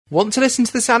Want to listen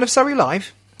to the sound of Surrey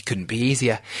live? Couldn't be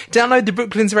easier. Download the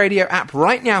Brooklands Radio app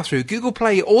right now through Google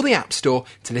Play or the App Store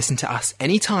to listen to us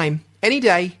anytime, any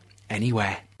day,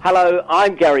 anywhere. Hello,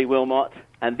 I'm Gary Wilmot,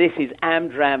 and this is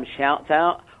Amdram Shout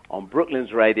Out on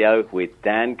Brooklands Radio with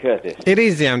Dan Curtis. It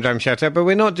is the Amdram Shout Out, but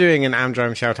we're not doing an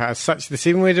Amdram Shout Out as such this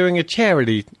evening. We're doing a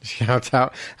charity shout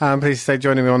out. Please say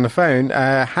joining me on the phone,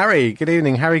 Harry. Good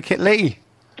evening, Harry Kitley.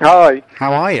 Hi.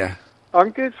 How are you?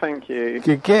 I'm good, thank you.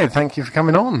 Good. Thank you for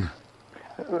coming on.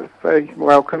 Very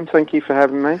welcome. Thank you for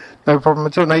having me. No problem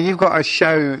at all. Now, you've got a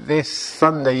show this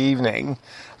Sunday evening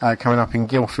coming up in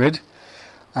Guildford,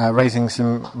 raising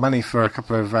some money for a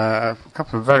couple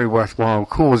of very worthwhile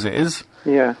causes.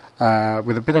 Yeah.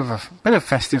 With a bit of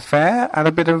festive fare and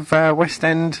a bit of West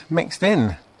End mixed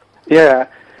in. Yeah.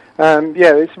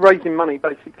 It's raising money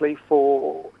basically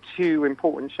for two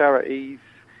important charities,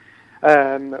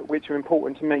 which are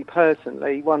important to me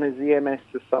personally. One is the MS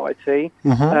Society,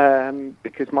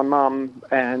 because my mum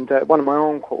and one of my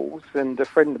uncles and a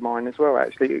friend of mine as well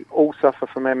actually all suffer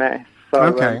from MS.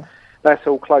 So that's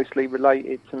all closely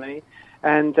related to me.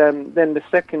 And then the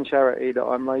second charity that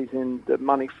I'm raising the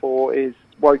money for is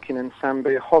Woking and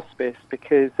Beare Hospice,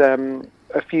 because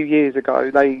a few years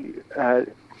ago they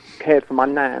cared for my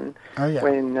nan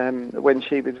when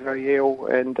she was very ill,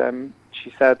 and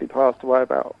she sadly passed away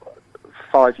about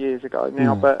 5 years ago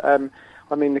now. But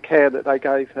the care that they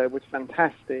gave her was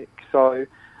fantastic. So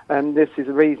this is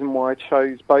the reason why I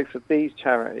chose both of these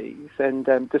charities, and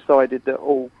decided that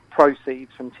all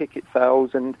proceeds from ticket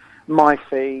sales and my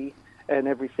fee and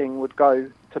everything would go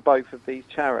to both of these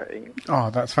charities. Oh,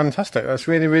 that's fantastic. That's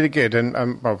really, really good.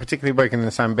 And, particularly Woking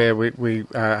and Beare, we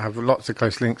have lots of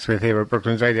close links with here at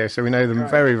Brooklands Radio, so we know them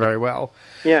very, very well.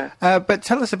 Yeah. But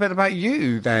tell us a bit about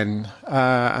you, then,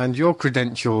 and your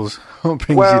credentials. What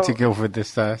brings you to Guildford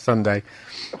this Sunday?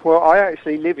 Well, I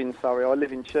actually live in Surrey. I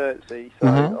live in Chertsey,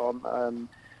 so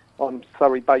I'm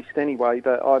Surrey-based anyway,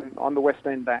 but I'm a West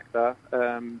End actor,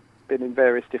 been in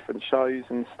various different shows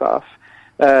and stuff.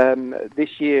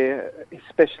 This year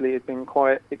especially has been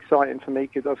quite exciting for me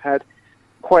because I've had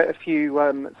quite a few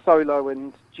solo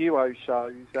and duo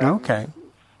shows.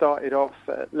 Started off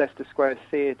at Leicester Square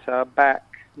Theatre back,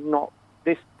 not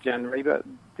this January, but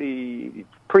the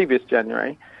previous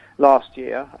January, last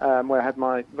year, where I had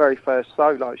my very first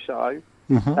solo show.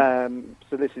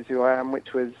 So This Is Who I Am,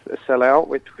 which was a sellout,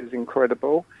 which was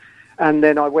incredible. And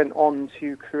then I went on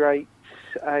to create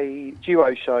a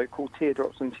duo show called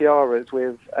Teardrops and Tiaras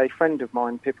with a friend of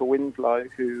mine, Pippa Winslow,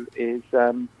 who is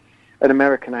an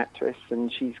American actress,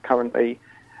 and she's currently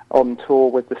on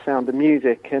tour with The Sound of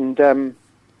Music. And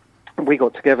we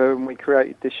got together and we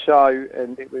created this show,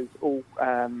 and it was all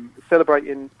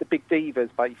celebrating the big divas,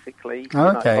 basically.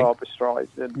 Barbra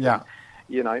Streisand,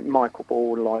 Michael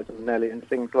Ball, Liza Minnelli, and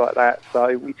things like that.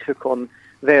 So we took on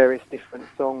various different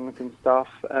songs and stuff.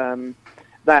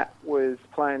 That was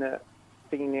playing at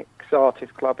Phoenix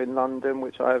Artist Club in London,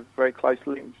 which I have very close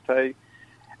links to,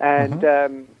 and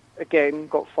again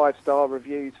got 5-star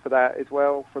reviews for that as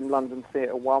well from London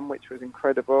Theatre One, which was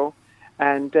incredible.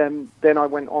 And then I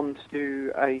went on to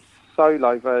do a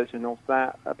solo version of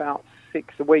that about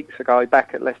 6 weeks ago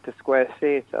back at Leicester Square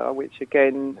Theatre, which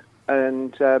again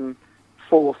earned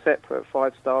 4 separate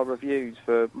 5-star reviews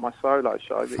for my solo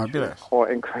show, which was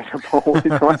quite incredible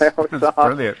as well. That's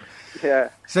brilliant. Yeah.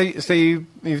 So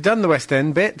you've done the West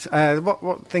End bit.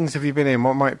 What things have you been in?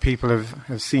 What might people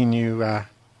have seen you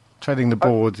treading the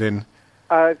boards in?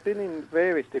 I've been in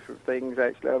various different things,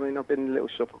 actually. I mean, I've been in Little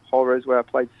Shop of Horrors, where I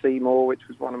played Seymour, which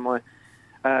was one of my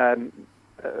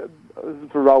the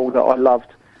role that I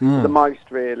loved the most,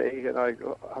 really.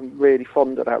 I'm really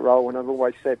fond of that role, and I've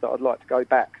always said that I'd like to go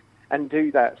back and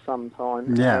do that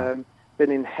sometime. Yeah.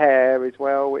 Been in Hair as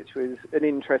well, which was an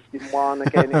interesting one.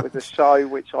 Again, it was a show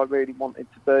which I really wanted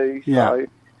to do, so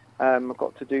I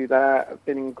got to do that. I've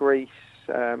been in Grease,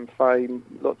 Fame,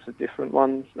 lots of different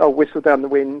ones. Oh, Whistle Down the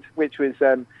Wind, which was,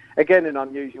 again, an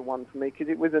unusual one for me, because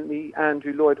it wasn't the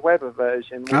Andrew Lloyd Webber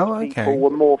version, which people were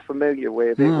more familiar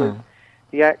with. It was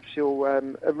the actual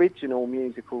original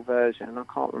musical version. I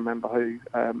can't remember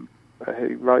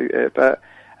who wrote it, but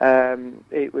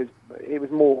it was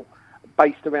more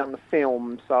based around the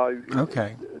film, so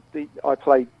I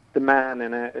played the man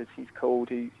in it, as he's called,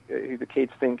 who the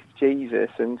kids think is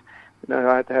Jesus, and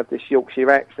I had to have this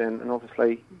Yorkshire accent, and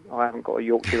obviously I haven't got a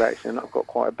Yorkshire accent. I've got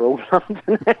quite a broad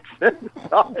London accent.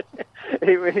 So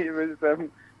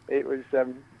it was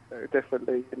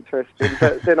definitely interesting.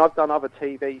 But then I've done other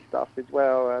TV stuff as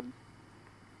well,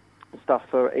 stuff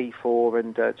for E4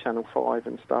 and Channel 5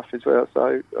 and stuff as well.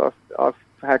 So I've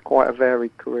had quite a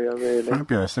varied career, really.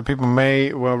 Fabulous. So people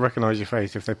may well recognise your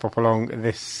face if they pop along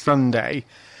this Sunday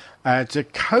to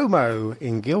Como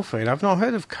in Guildford. I've not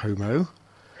heard of Como.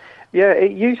 Yeah,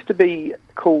 it used to be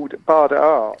called Beare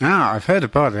Arts. Ah, I've heard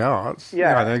of Beare Arts.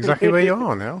 Yeah. I know exactly where you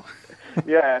are now.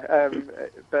 Yeah,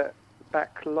 but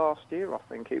back last year, I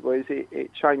think it was,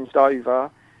 it changed over,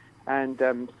 and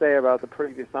Sarah, the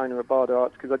previous owner of Beare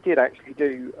Arts, because I did actually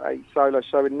do a solo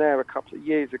show in there a couple of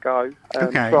years ago,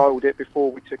 trialled it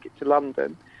before we took it to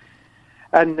London,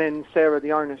 and then Sarah,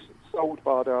 the owner, sold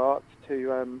Beare Arts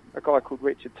to a guy called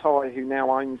Richard Ty, who now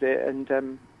owns it,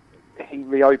 and he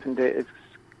reopened it as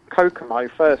Kokomo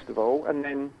first of all, and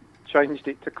then changed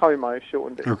it to Como,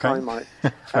 shortened it to Como.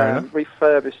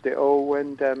 Refurbished it all,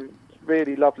 and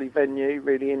really lovely venue,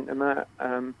 really intimate.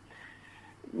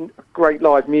 Great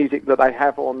live music that they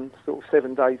have on sort of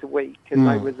 7 days a week, and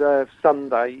they reserve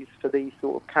Sundays for these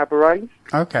sort of cabarets.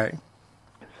 Okay.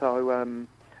 So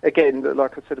again,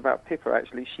 like I said about Pippa,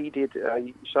 actually, she did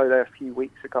a show there a few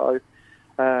weeks ago,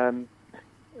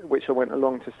 which I went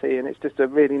along to see, and it's just a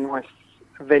really nice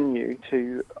venue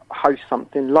to host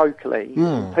something locally.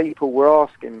 People were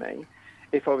asking me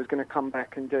if I was going to come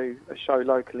back and do a show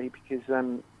locally, because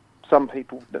some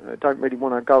people don't really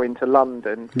want to go into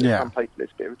London. Some people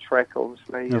it's a bit of a trek,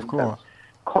 obviously, and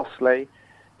costly.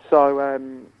 So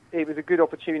it was a good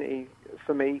opportunity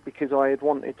for me, because I had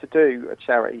wanted to do a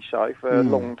charity show for a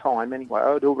long time anyway.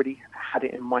 I'd already had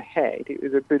it in my head. It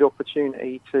was a good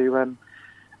opportunity to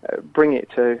bring it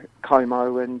to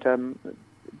Como and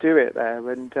do it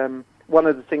there. And one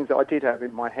of the things that I did have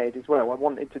in my head as well, I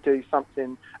wanted to do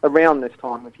something around this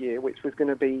time of year, which was going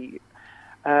to be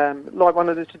like one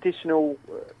of the traditional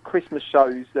Christmas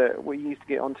shows that we used to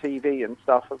get on TV and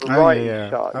stuff, a variety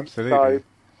show. Absolutely.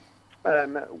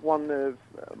 So one of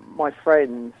my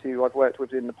friends who I've worked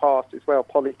with in the past as well,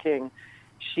 Polly King,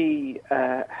 she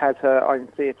has her own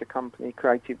theatre company,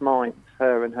 Creative Minds,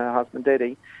 her and her husband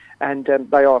Eddie, and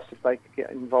they asked if they could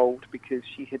get involved, because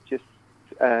she had just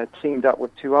teamed up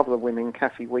with two other women,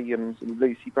 Kathy Williams and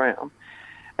Lucy Brown,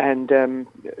 and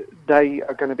they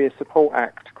are going to be a support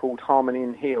act called Harmony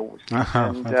and Heels.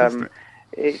 And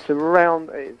it's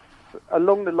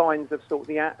along the lines of sort of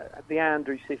the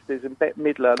Andrews sisters and Bette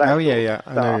Midler. That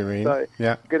I know what you mean. So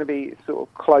it's going to be sort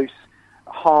of close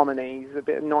harmonies, a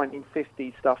bit of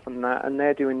 1950s stuff and that, and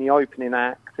they're doing the opening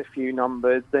act, a few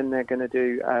numbers, then they're going to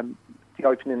do the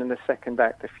opening and the second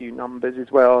act, a few numbers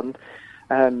as well,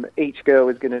 and each girl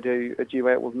is going to do a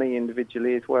duet with me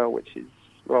individually as well, which is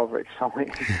rather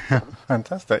exciting.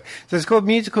 Fantastic. So it's called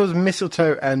Musicals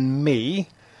Mistletoe and Me.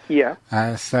 Yeah.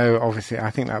 So obviously I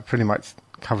think that pretty much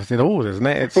covers it all, doesn't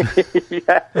it?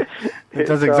 Yeah. It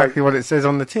does exactly what it says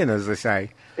on the tin, as they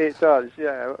say. It does,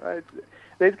 yeah.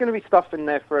 There's going to be stuff in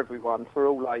there for everyone, for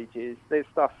all ages. There's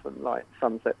stuff from like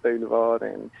Sunset Boulevard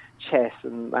and chess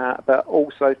and that, but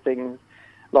also things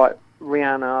like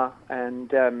Rihanna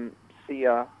and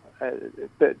Sia,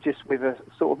 but just with a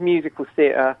sort of musical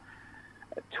theatre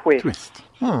twist.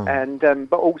 And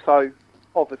but also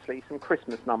obviously some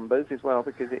Christmas numbers as well,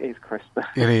 because it is Christmas.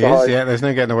 It is, yeah, there's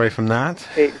no getting away from that.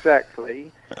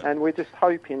 Exactly. And we're just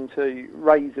hoping to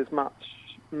raise as much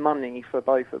money for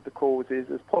both of the causes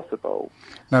as possible.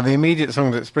 Now, the immediate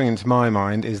song that's springing to my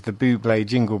mind is the Buble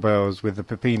Jingle Bells with the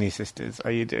Papini sisters.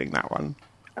 Are you doing that one?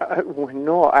 We're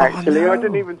not, actually. Oh, no. I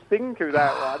didn't even think of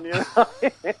that one. You know?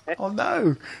 Oh,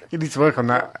 no. You need to work on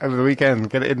that over the weekend.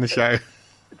 Get it in the show.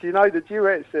 Do you know the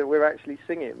duets that we're actually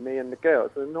singing, me and the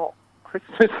girls, are not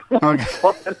Christmas songs,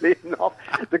 funnily enough.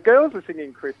 The girls are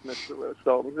singing Christmas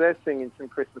songs. They're singing some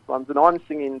Christmas ones, and I'm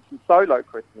singing some solo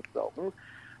Christmas songs.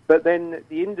 But then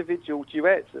the individual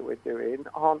duets that we're doing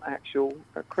aren't actual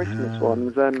Christmas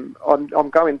ones. I'm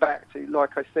going back to,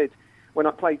 like I said, when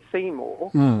I played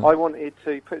Seymour, I wanted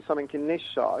to put something in this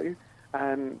show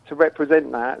to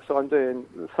represent that. So I'm doing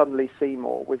Suddenly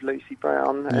Seymour with Lucy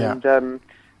Brown, and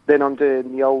then I'm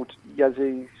doing the old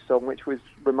Yazoo song, which was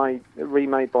remade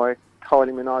by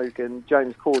Kylie Minogue and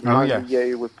James Corden, Only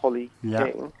You, with Polly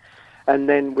King. And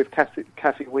then with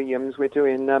Kathy Williams, we're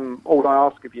doing All I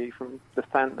Ask of You from The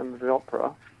Phantom of the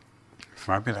Opera.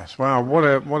 Fabulous! Wow, what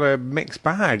a mixed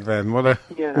bag then. What a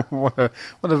what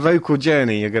a vocal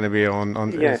journey you're going to be on.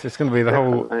 Yes, it's going to be the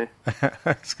whole.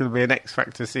 It's going to be an X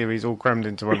Factor series all crammed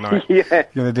into one night. You're going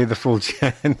to do the full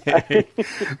journey.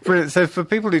 Brilliant. So for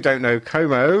people who don't know,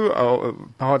 Como, or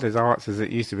Beare Arts as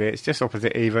it used to be, it's just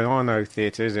opposite Eva Arno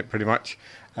Theatre, is it? Pretty much,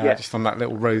 just on that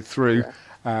little road through.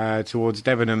 Towards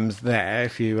Debenhams there,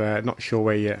 if you're not sure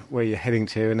where you're heading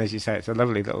to, and as you say, it's a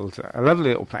lovely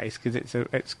little place, because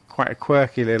it's quite a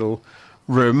quirky little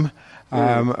room,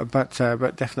 but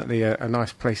definitely a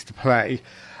nice place to play.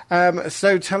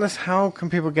 So tell us, how can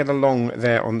people get along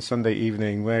there on Sunday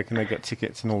evening? Where can they get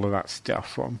tickets and all of that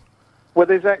stuff from? Well,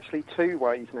 there's actually two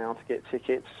ways now to get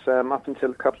tickets. Up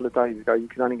until a couple of days ago, you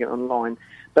could only get online.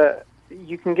 But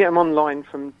you can get them online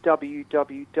from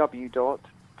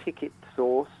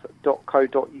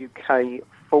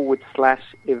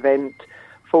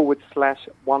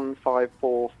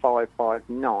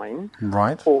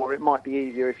Right. Or it might be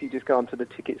easier if you just go onto the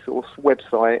Ticket Source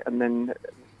website and then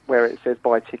where it says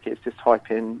buy tickets, just type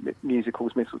in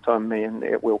musicals, Mistletoe and Me, and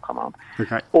it will come up.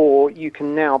 Okay. Or you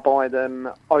can now buy them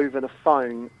over the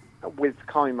phone with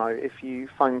Como if you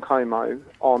phone Como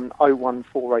on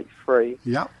 01483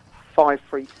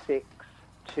 536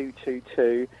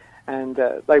 222, and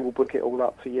they will book it all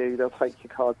up for you. They'll take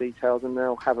your card details and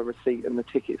they'll have a receipt and the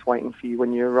tickets waiting for you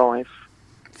when you arrive.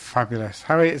 Fabulous.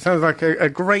 Harry, it sounds like a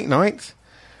great night,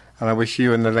 and I wish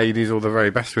you and the ladies all the very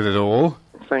best with it all.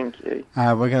 Thank you.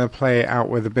 We're going to play it out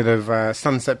with a bit of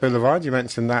Sunset Boulevard. You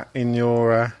mentioned that in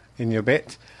your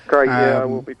bit. Great, I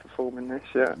will be performing this,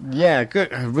 yeah. Yeah,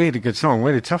 good. A really good song,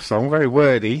 really tough song, very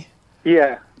wordy.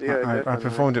 Yeah. I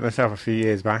performed it myself a few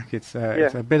years back. It's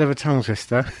a bit of a tongue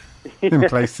twister in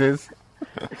places.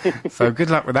 So good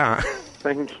luck with that.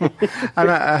 Thank you.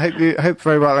 And I hope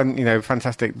very well, and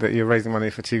fantastic that you're raising money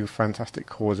for two fantastic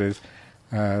causes.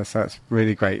 So that's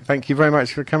really great. Thank you very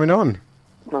much for coming on.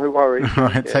 No worries. All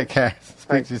right, take care.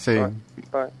 Speak to you soon.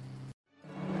 Bye.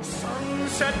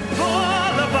 Sunset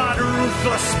Boulevard,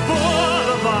 ruthless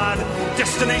boulevard,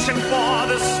 destination for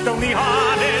the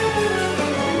stony-hearted.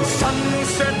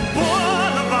 Sunset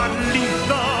Boulevard,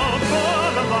 lethal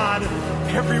boulevard,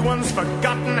 everyone's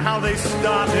forgotten how they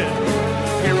started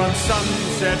here on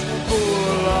Sunset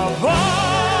Boulevard.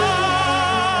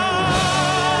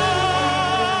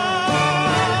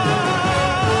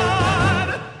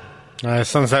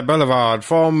 Sunset Boulevard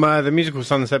from the musical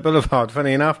Sunset Boulevard,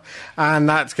 funny enough, and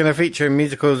that's going to feature in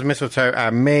musicals Mistletoe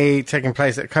and Me, taking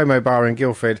place at Como Bar in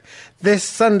Guildford this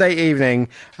Sunday evening,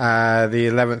 the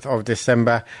 11th of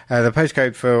December. The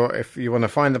postcode for, if you want to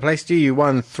find the place,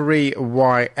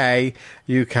 GU13YA.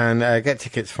 You can get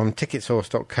tickets from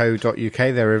ticketsource.co.uk,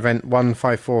 their event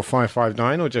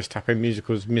 154559, or just tap in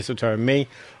musicals Mistletoe and Me,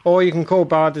 or you can call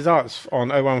Beare Arts on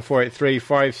 01483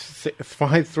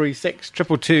 536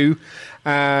 222.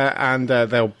 And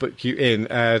they'll book you in.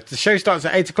 The show starts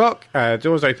at 8 o'clock.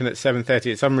 Doors open at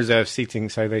 7:30. It's unreserved seating,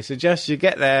 so they suggest you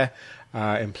get there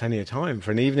in plenty of time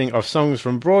for an evening of songs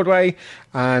from Broadway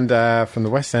and from the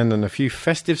West End, and a few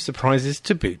festive surprises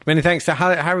to boot. Many thanks to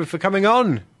Harry for coming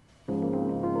on.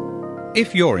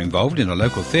 If you're involved in a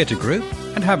local theatre group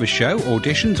and have a show,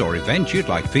 auditions or event you'd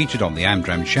like featured on the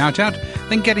Amdram Shoutout,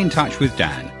 then get in touch with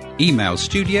Dan. Email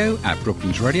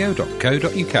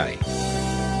studio@brooklynsradio.co.uk.